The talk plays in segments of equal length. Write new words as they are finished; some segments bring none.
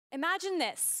Imagine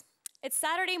this. It's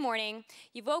Saturday morning,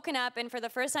 you've woken up, and for the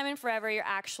first time in forever, you're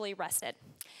actually rested.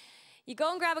 You go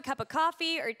and grab a cup of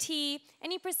coffee or tea,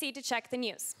 and you proceed to check the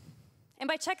news. And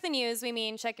by check the news, we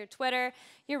mean check your Twitter,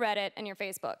 your Reddit, and your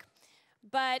Facebook.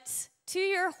 But to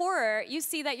your horror, you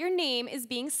see that your name is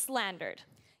being slandered.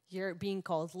 You're being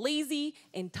called lazy,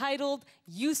 entitled,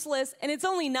 useless, and it's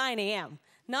only 9 a.m.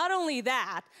 Not only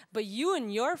that, but you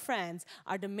and your friends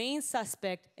are the main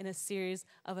suspect in a series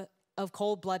of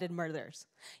cold-blooded murders.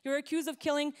 You're accused of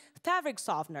killing fabric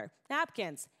softener,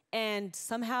 napkins, and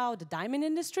somehow the diamond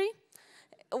industry?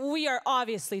 We are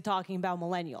obviously talking about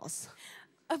millennials.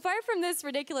 Apart from this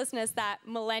ridiculousness that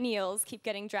millennials keep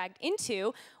getting dragged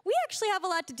into, we actually have a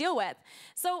lot to deal with.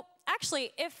 So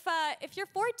actually, if you're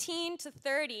 14 to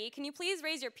 30, can you please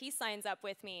raise your peace signs up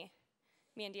with me?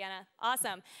 Me and Deanna.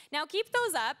 Awesome. Now keep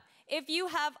those up. If you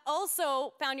have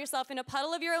also found yourself in a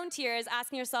puddle of your own tears,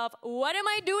 asking yourself, what am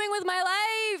I doing with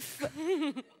my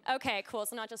life? Okay, cool,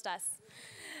 so not just us.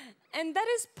 And that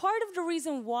is part of the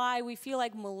reason why we feel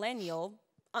like millennial,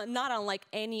 not unlike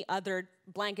any other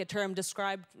blanket term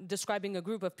describing a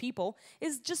group of people,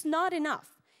 is just not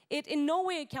enough. It in no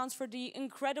way accounts for the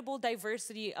incredible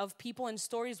diversity of people and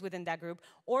stories within that group,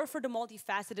 or for the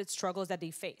multifaceted struggles that they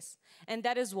face. And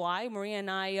that is why Maria and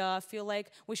I feel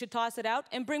like we should toss it out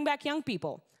and bring back young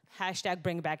people. Hashtag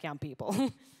bring back young people.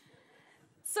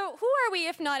 So who are we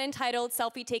if not entitled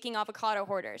selfie-taking avocado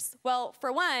hoarders? Well,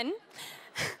 for one,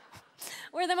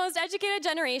 we're the most educated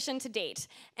generation to date.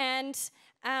 And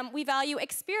we value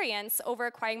experience over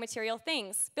acquiring material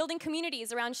things, building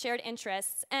communities around shared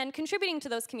interests, and contributing to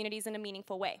those communities in a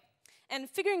meaningful way. And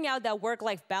figuring out that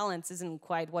work-life balance isn't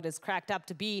quite what it's cracked up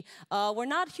to be, we're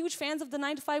not huge fans of the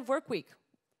 9-to-5 work week,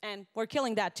 and we're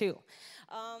killing that too.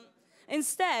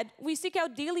 Instead, we seek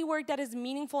out daily work that is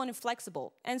meaningful and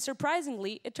flexible. And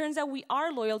surprisingly, it turns out we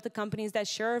are loyal to companies that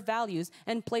share our values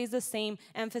and place the same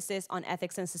emphasis on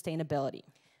ethics and sustainability.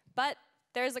 But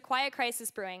there's a quiet crisis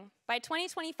brewing. By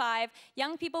 2025,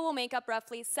 young people will make up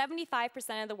roughly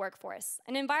 75% of the workforce,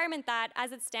 an environment that,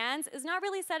 as it stands, is not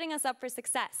really setting us up for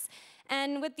success.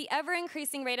 And with the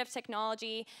ever-increasing rate of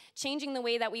technology changing the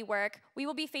way that we work, we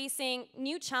will be facing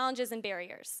new challenges and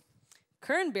barriers.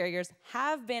 Current barriers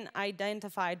have been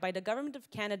identified by the Government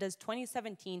of Canada's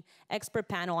 2017 expert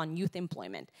panel on youth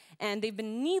employment, and they've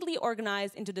been neatly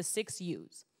organized into the 6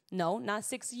 U's. No, not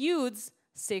 6 youths,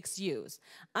 6 U's.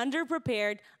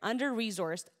 Underprepared,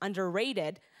 under-resourced,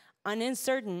 underrated,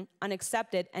 uncertain,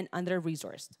 unaccepted, and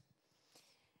under-resourced.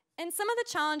 And some of the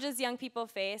challenges young people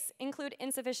face include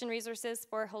insufficient resources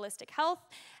for holistic health,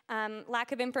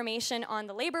 lack of information on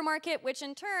the labor market, which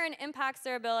in turn impacts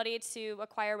their ability to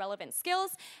acquire relevant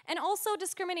skills, and also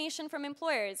discrimination from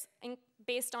employers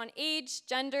based on age,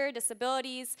 gender,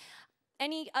 disabilities,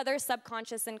 any other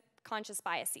subconscious and conscious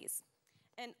biases.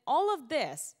 And all of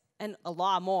this, and a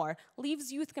lot more,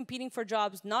 leaves youth competing for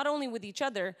jobs not only with each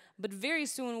other, but very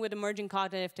soon with emerging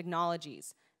cognitive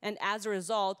technologies. And as a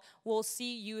result, we'll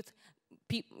see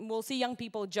young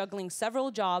people juggling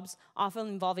several jobs, often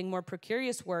involving more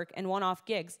precarious work and one-off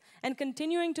gigs, and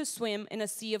continuing to swim in a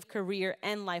sea of career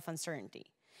and life uncertainty.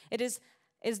 Is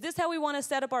this how we want to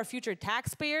set up our future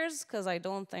taxpayers? Because I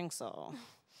don't think so.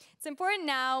 It's important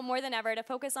now, more than ever, to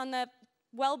focus on the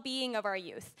well-being of our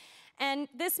youth. And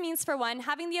this means, for one,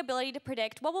 having the ability to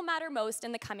predict what will matter most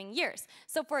in the coming years.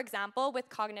 So for example, with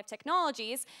cognitive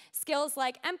technologies, skills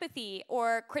like empathy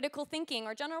or critical thinking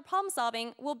or general problem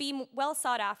solving will be well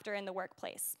sought after in the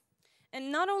workplace.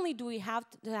 And not only do we have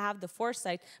to have the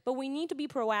foresight, but we need to be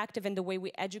proactive in the way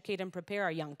we educate and prepare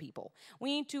our young people. We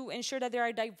need to ensure that there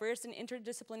are diverse and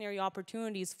interdisciplinary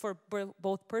opportunities for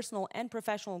both personal and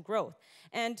professional growth,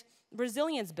 and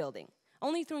resilience building.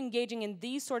 Only through engaging in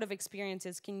these sort of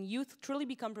experiences can youth truly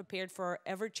become prepared for our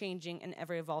ever-changing and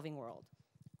ever-evolving world.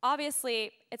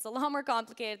 Obviously, it's a lot more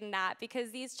complicated than that,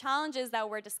 because these challenges that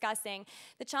we're discussing,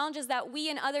 the challenges that we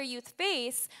and other youth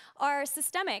face, are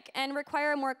systemic and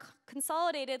require a more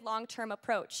consolidated long-term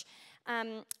approach.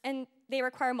 And they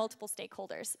require multiple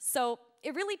stakeholders. So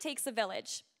it really takes a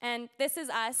village. And this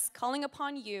is us calling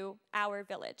upon you, our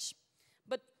village.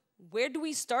 Where do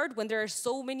we start when there are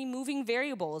so many moving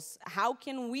variables? How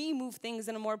can we move things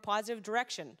in a more positive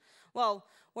direction? Well,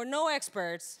 we're no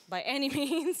experts by any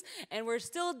means, and we're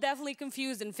still definitely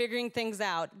confused in figuring things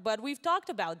out. But we've talked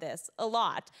about this a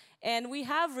lot, and we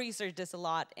have researched this a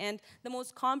lot. And the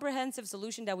most comprehensive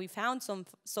solution that we found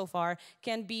so far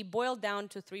can be boiled down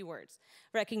to 3 words: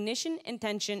 recognition,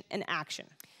 intention, and action.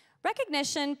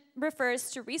 Recognition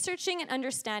refers to researching and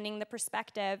understanding the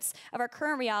perspectives of our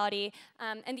current reality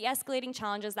and the escalating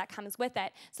challenges that comes with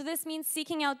it. So this means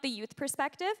seeking out the youth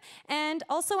perspective and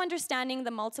also understanding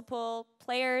the multiple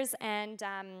players and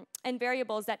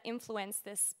variables that influence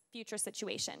this future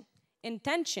situation.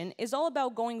 Intention is all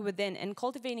about going within and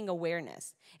cultivating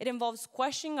awareness. It involves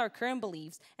questioning our current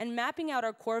beliefs and mapping out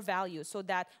our core values so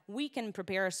that we can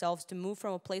prepare ourselves to move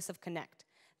from a place of connect.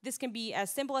 This can be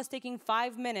as simple as taking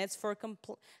 5 minutes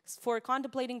for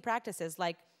contemplating practices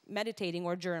like meditating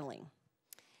or journaling.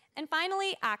 And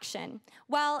finally, action.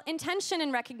 While intention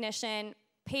and recognition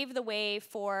pave the way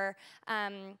for,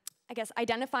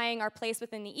 identifying our place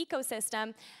within the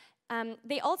ecosystem,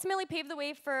 they ultimately pave the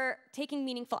way for taking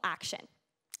meaningful action.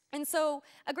 And so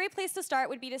a great place to start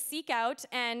would be to seek out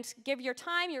and give your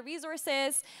time, your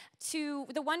resources to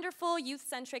the wonderful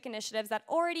youth-centric initiatives that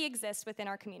already exist within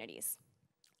our communities.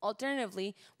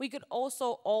 Alternatively, we could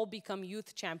also all become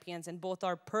youth champions in both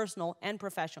our personal and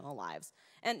professional lives.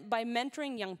 And by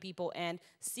mentoring young people and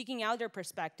seeking out their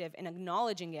perspective and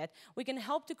acknowledging it, we can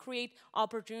help to create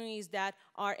opportunities that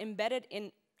are embedded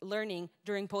in learning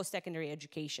during post-secondary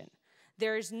education.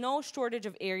 There is no shortage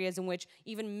of areas in which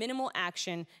even minimal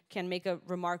action can make a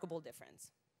remarkable difference.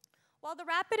 While the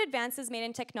rapid advances made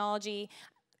in technology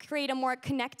create a more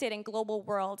connected and global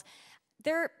world,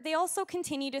 they also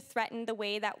continue to threaten the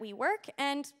way that we work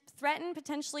and threaten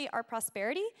potentially our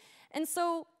prosperity. And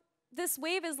so this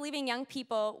wave is leaving young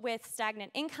people with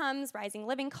stagnant incomes, rising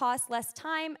living costs, less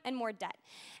time, and more debt.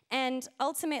 And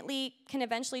ultimately can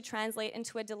eventually translate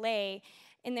into a delay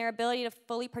in their ability to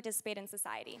fully participate in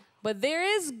society. But there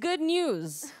is good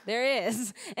news, there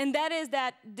is. And that is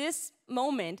that this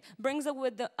moment brings up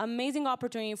with the amazing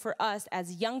opportunity for us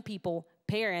as young people,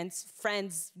 parents,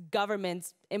 friends,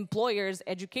 governments, employers,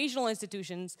 educational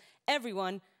institutions,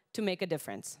 everyone to make a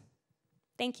difference.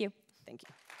 Thank you. Thank you.